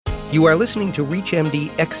You are listening to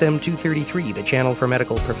ReachMD XM233, the channel for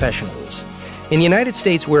medical professionals. In the United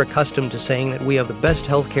States, we're accustomed to saying that we have the best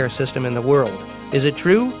healthcare system in the world. Is it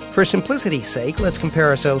true? For simplicity's sake, let's compare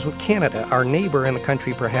ourselves with Canada, our neighbor and the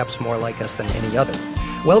country perhaps more like us than any other.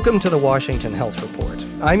 Welcome to the Washington Health Report.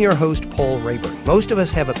 I'm your host, Paul Rayburn. Most of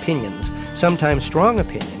us have opinions, sometimes strong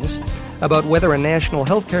opinions, about whether a national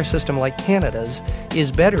healthcare system like Canada's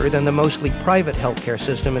is better than the mostly private healthcare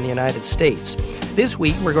system in the United States. This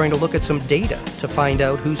week, we're going to look at some data to find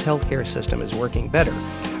out whose healthcare system is working better.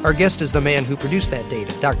 Our guest is the man who produced that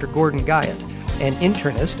data, Dr. Gordon Guyatt, an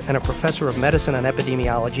internist and a professor of medicine and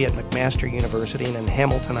epidemiology at McMaster University in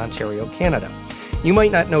Hamilton, Ontario, Canada. You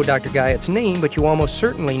might not know Dr. Guyatt's name, but you almost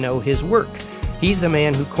certainly know his work. He's the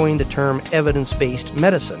man who coined the term evidence-based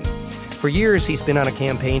medicine. For years, he's been on a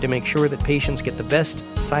campaign to make sure that patients get the best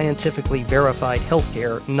scientifically verified health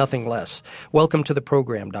care, nothing less. Welcome to the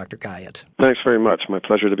program, Dr. Guyatt. Thanks very much. My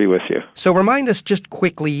pleasure to be with you. So remind us just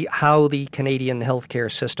quickly how the Canadian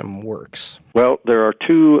healthcare system works. Well, there are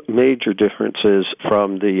two major differences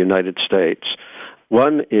from the United States.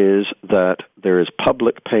 One is that there is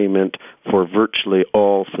public payment for virtually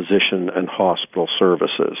all physician and hospital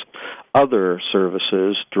services. Other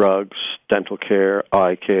services, drugs, dental care,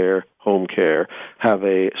 eye care, home care, have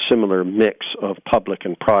a similar mix of public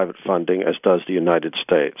and private funding as does the United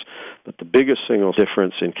States. But the biggest single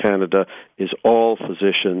difference in Canada is all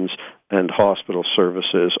physicians and hospital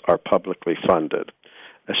services are publicly funded.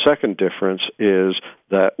 A second difference is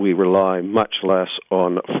that we rely much less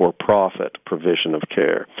on for-profit provision of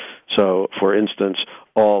care. So, for instance,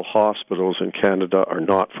 all hospitals in Canada are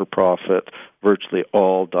not-for-profit, virtually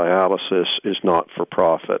all dialysis is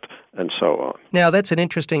not-for-profit, and so on. Now, that's an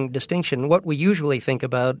interesting distinction. What we usually think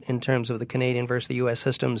about in terms of the Canadian versus the U.S.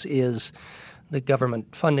 systems is the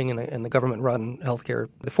government funding and the government-run healthcare.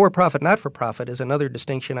 The for-profit, not-for-profit is another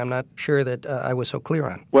distinction I'm not sure that I was so clear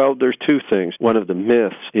on. Well, there's two things. One of the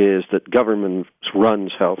myths is that government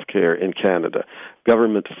runs healthcare in Canada.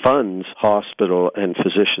 Government funds hospital and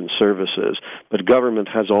physician services, but government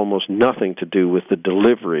has almost nothing to do with the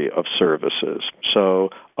delivery of services. So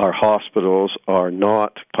our hospitals are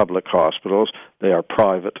not public hospitals. They are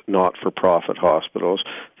private, not-for-profit hospitals.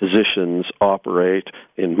 Physicians operate,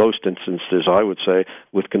 in most instances, I would say,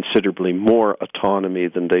 with considerably more autonomy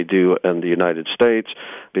than they do in the United States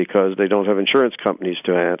because they don't have insurance companies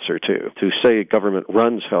to answer to. To say government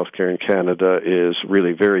runs healthcare in Canada is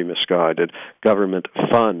really very misguided. Government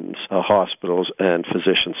funds hospitals and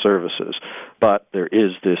physician services. But there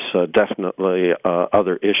is this definitely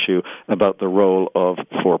other issue about the role of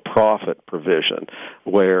for-profit provision,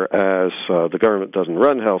 whereas the government doesn't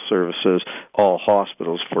run health services, all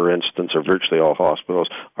hospitals, for instance, or virtually all hospitals,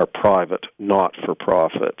 are private,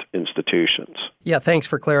 not-for-profit institutions. Yeah, thanks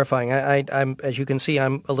for clarifying. I'm, as you can see,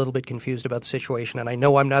 I'm a little bit confused about the situation, and I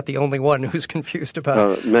know I'm not the only one who's confused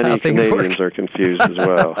about many how things Canadians work. are confused as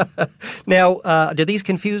well. Now, do these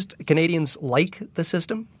confused Canadians like the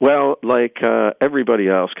system? Well, like everybody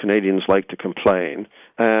else, Canadians like to complain.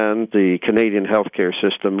 And the Canadian healthcare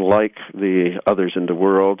system, like the others in the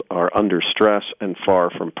world, are under stress and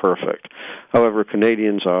far from perfect. However,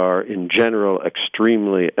 Canadians are, in general,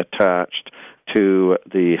 extremely attached to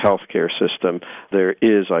the healthcare system. There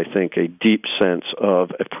is, I think, a deep sense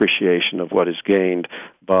of appreciation of what is gained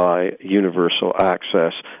by universal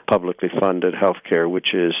access, publicly funded healthcare,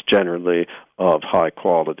 which is generally of high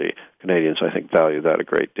quality. Canadians, I think, value that a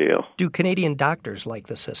great deal. Do Canadian doctors like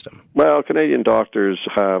the system? Well, Canadian doctors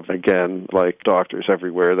have, again, like doctors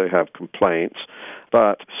everywhere, they have complaints.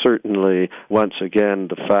 But certainly, once again,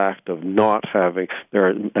 the fact of not having, there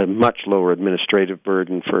are a much lower administrative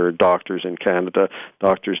burden for doctors in Canada.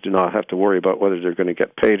 Doctors do not have to worry about whether they're going to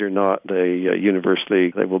get paid or not. They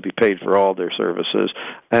universally, they will be paid for all their services,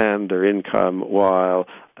 and their income, while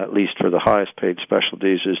at least for the highest paid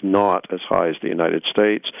specialties, is not as high as the United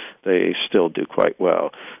States. They still do quite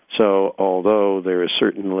well. So although there is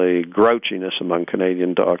certainly grouchiness among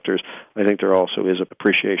Canadian doctors, I think there also is an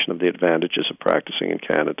appreciation of the advantages of practicing in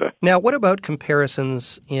Canada. Now, what about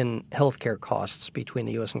comparisons in healthcare costs between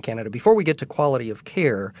the U.S. and Canada? Before we get to quality of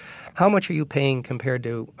care, how much are you paying compared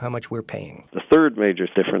to how much we're paying? The third major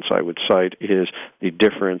difference I would cite is the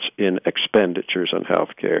difference in expenditures on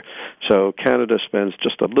healthcare. So Canada spends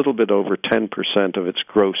just a little bit over 10% of its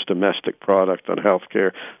gross domestic product on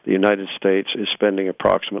healthcare. The United States is spending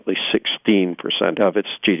approximately 16% of its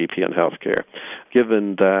GDP on healthcare.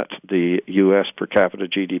 Given that the U.S. per capita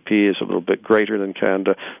GDP is a little bit greater than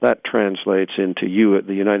Canada, that translates into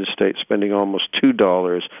the United States spending almost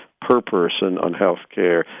 $2 per person on health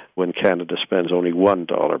care, when Canada spends only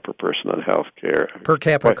 $1 per person on health care. Per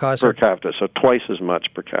capita cost? Per capita, so twice as much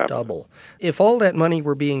per capita. Double. If all that money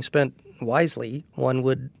were being spent wisely, one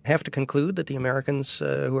would have to conclude that the Americans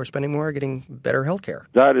who are spending more are getting better health care.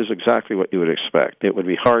 That is exactly what you would expect. It would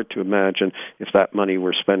be hard to imagine, if that money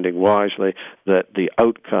were spending wisely, that the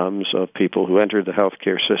outcomes of people who entered the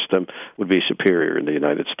healthcare system would be superior in the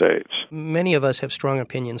United States. Many of us have strong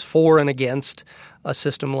opinions for and against a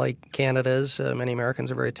system like Canada's. Many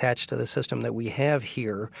Americans are very attached to the system that we have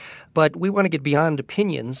here. But we want to get beyond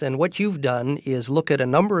opinions, and what you've done is look at a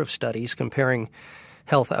number of studies comparing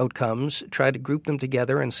health outcomes, try to group them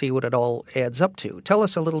together and see what it all adds up to. Tell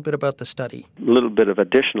us a little bit about the study. A little bit of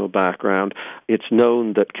additional background. It's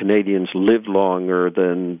known that Canadians live longer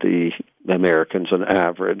than the Americans on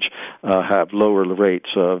average, have lower rates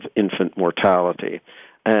of infant mortality.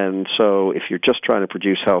 And so if you're just trying to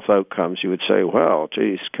produce health outcomes, you would say, well,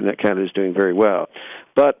 geez, Canada's doing very well.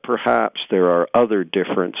 But perhaps there are other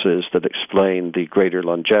differences that explain the greater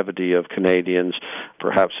longevity of Canadians.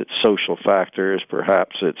 Perhaps it's social factors,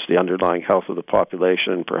 perhaps it's the underlying health of the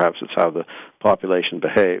population, perhaps it's how the population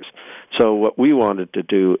behaves. So what we wanted to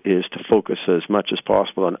do is to focus as much as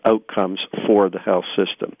possible on outcomes for the health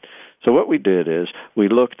system. So what we did is we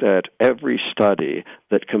looked at every study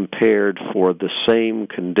that compared for the same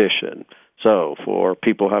condition. So for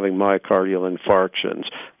people having myocardial infarctions,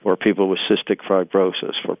 for people with cystic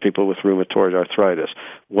fibrosis, for people with rheumatoid arthritis,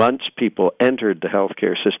 once people entered the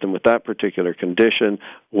healthcare system with that particular condition,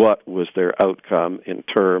 what was their outcome in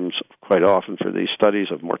terms, quite often for these studies,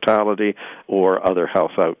 of mortality or other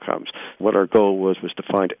health outcomes. What our goal was to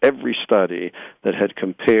find every study that had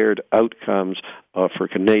compared outcomes for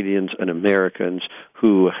Canadians and Americans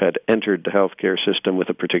who had entered the healthcare system with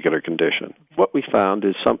a particular condition. What we found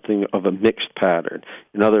is something of a mixed pattern.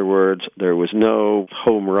 In other words, there was no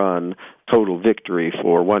home run total victory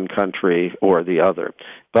for one country or the other.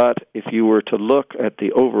 But if you were to look at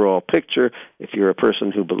the overall picture, if you're a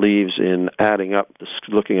person who believes in adding up,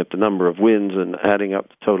 looking at the number of wins and adding up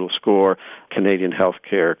the total score, Canadian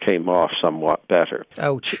healthcare came off somewhat better.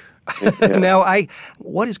 Ouch. Yeah. Now,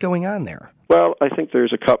 what is going on there? Well, I think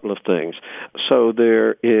there's a couple of things. So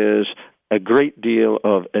there is a great deal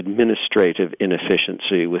of administrative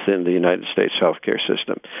inefficiency within the United States healthcare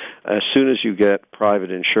system. As soon as you get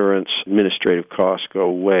private insurance, administrative costs go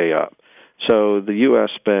way up. So the U.S.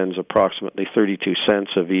 spends approximately 32 cents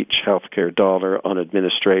of each healthcare dollar on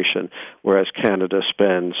administration, whereas Canada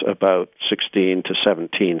spends about 16 to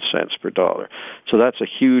 17 cents per dollar. So that's a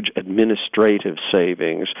huge administrative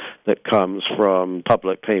savings that comes from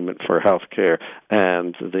public payment for healthcare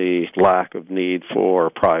and the lack of need for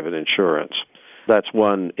private insurance. That's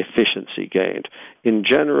one efficiency gained. In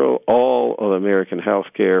general, all of American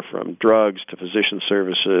healthcare, from drugs to physician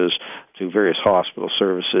services to various hospital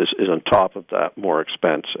services, is on top of that more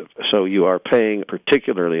expensive. So you are paying,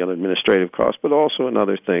 particularly on administrative costs, but also in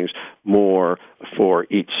other things, more for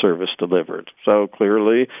each service delivered. So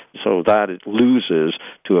clearly, that it loses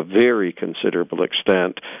to a very considerable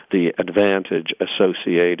extent the advantage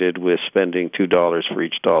associated with spending $2 for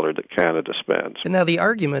each dollar that Canada spends. And now the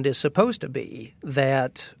argument is supposed to be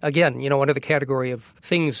that, again, under the category of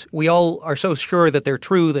things we all are so sure that they're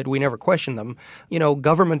true that we never question them,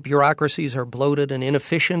 government bureaucracies are bloated and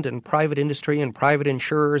inefficient, and private industry and private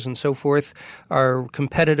insurers and so forth are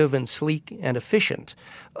competitive and sleek and efficient.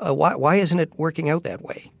 Why isn't it working out that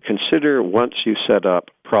way? Consider once you set up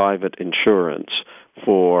private insurance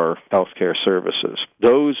for healthcare services,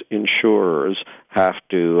 those insurers have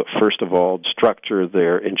to, first of all, structure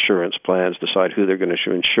their insurance plans, decide who they're going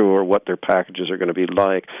to insure, what their packages are going to be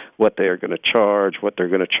like, what they are going to charge, what they're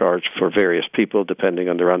going to charge for various people depending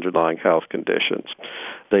on their underlying health conditions.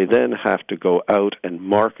 They then have to go out and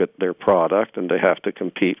market their product, and they have to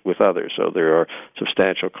compete with others. So there are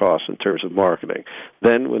substantial costs in terms of marketing.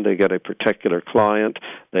 Then when they get a particular client,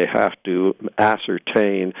 they have to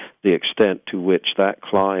ascertain the extent to which that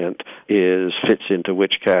client fits into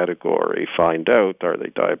which category, find out, are they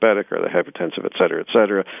diabetic, are they hypertensive, et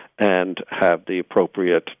cetera, and have the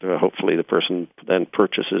appropriate, hopefully the person then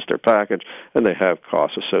purchases their package, and they have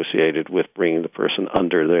costs associated with bringing the person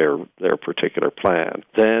under their particular plan.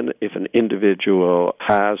 Then if an individual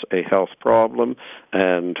has a health problem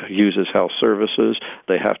and uses health services,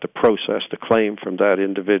 they have to process the claim from that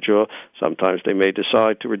individual. Sometimes they may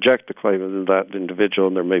decide to reject the claim of that individual,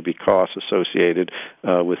 and there may be costs associated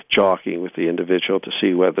with jockeying with the individual to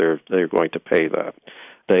see whether they're going to pay that.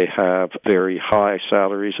 They have very high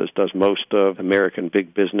salaries, as does most of American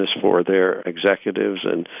big business, for their executives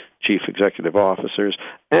and chief executive officers,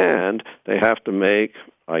 and they have to make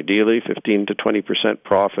ideally 15 to 20%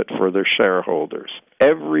 profit for their shareholders.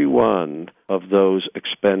 Every one of those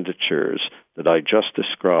expenditures that I just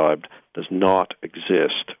described does not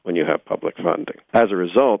exist when you have public funding. As a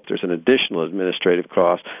result, there's an additional administrative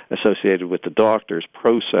cost associated with the doctors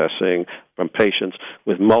processing from patients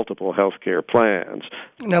with multiple healthcare plans.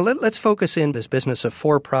 Now, let's focus in this business of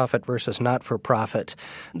for-profit versus not-for-profit.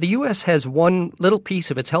 The U.S. has one little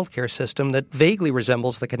piece of its healthcare system that vaguely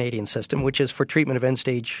resembles the Canadian system, which is for treatment of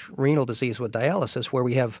end-stage renal disease with dialysis, where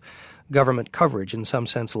we have government coverage in some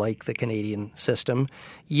sense like the Canadian system.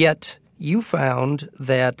 Yet you found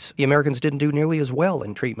that the Americans didn't do nearly as well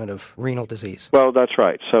in treatment of renal disease. Well, that's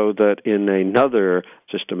right. So that in another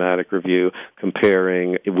systematic review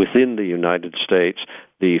comparing within the United States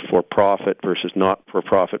the for-profit versus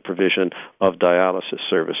not-for-profit provision of dialysis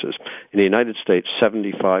services. In the United States,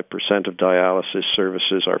 75% of dialysis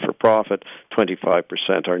services are for-profit,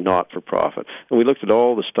 25% are not-for-profit. And we looked at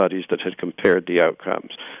all the studies that had compared the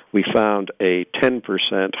outcomes. We found a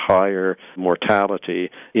 10% higher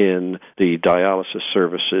mortality in the dialysis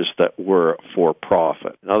services that were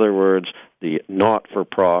for-profit. In other words, the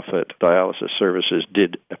not-for-profit dialysis services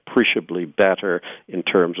did appreciably better in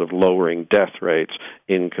terms of lowering death rates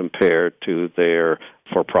in compared to their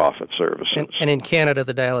for-profit services. And in Canada,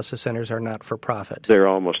 the dialysis centers are not-for-profit. They're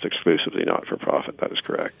almost exclusively not-for-profit. That is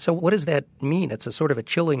correct. So what does that mean? It's a sort of a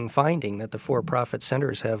chilling finding that the for-profit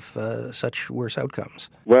centers have such worse outcomes.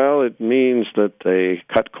 Well, it means that they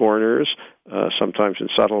cut corners, sometimes in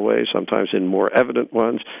subtle ways, sometimes in more evident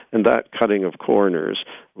ones, and that cutting of corners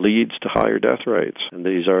leads to higher death rates. And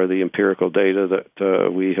these are the empirical data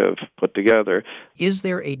that we have put together. Is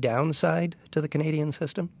there a downside to the Canadian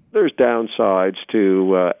system? There's downsides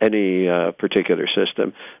to any particular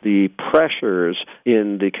system. The pressures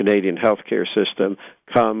in the Canadian healthcare system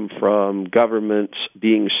come from governments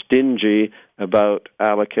being stingy about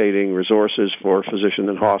allocating resources for physician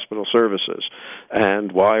and hospital services.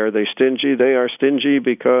 And why are they stingy? They are stingy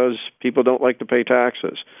because people don't like to pay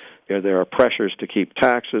taxes. There are pressures to keep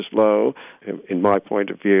taxes low. In my point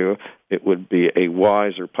of view, it would be a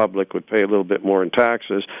wiser public would pay a little bit more in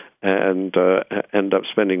taxes and end up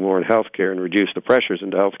spending more in healthcare and reduce the pressures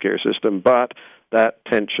in the healthcare system. But that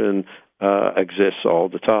tension exists all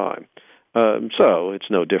the time. So it's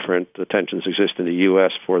no different. The tensions exist in the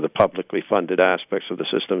U.S. for the publicly funded aspects of the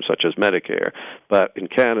system, such as Medicare. But in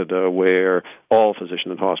Canada, where all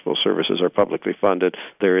physician and hospital services are publicly funded,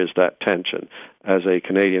 there is that tension. As a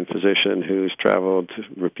Canadian physician who's traveled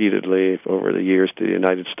repeatedly over the years to the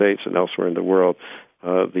United States and elsewhere in the world,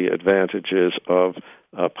 the advantages of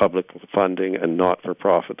public funding and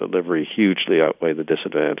not-for-profit delivery hugely outweigh the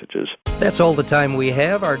disadvantages. That's all the time we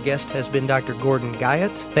have. Our guest has been Dr. Gordon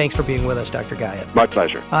Guyatt. Thanks for being with us, Dr. Guyatt. My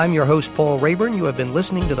pleasure. I'm your host, Paul Rayburn. You have been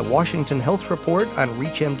listening to the Washington Health Report on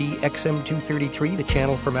ReachMD XM233, the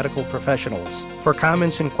channel for medical professionals. For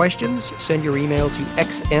comments and questions, send your email to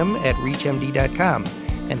xm@reachmd.com.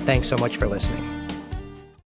 And thanks so much for listening.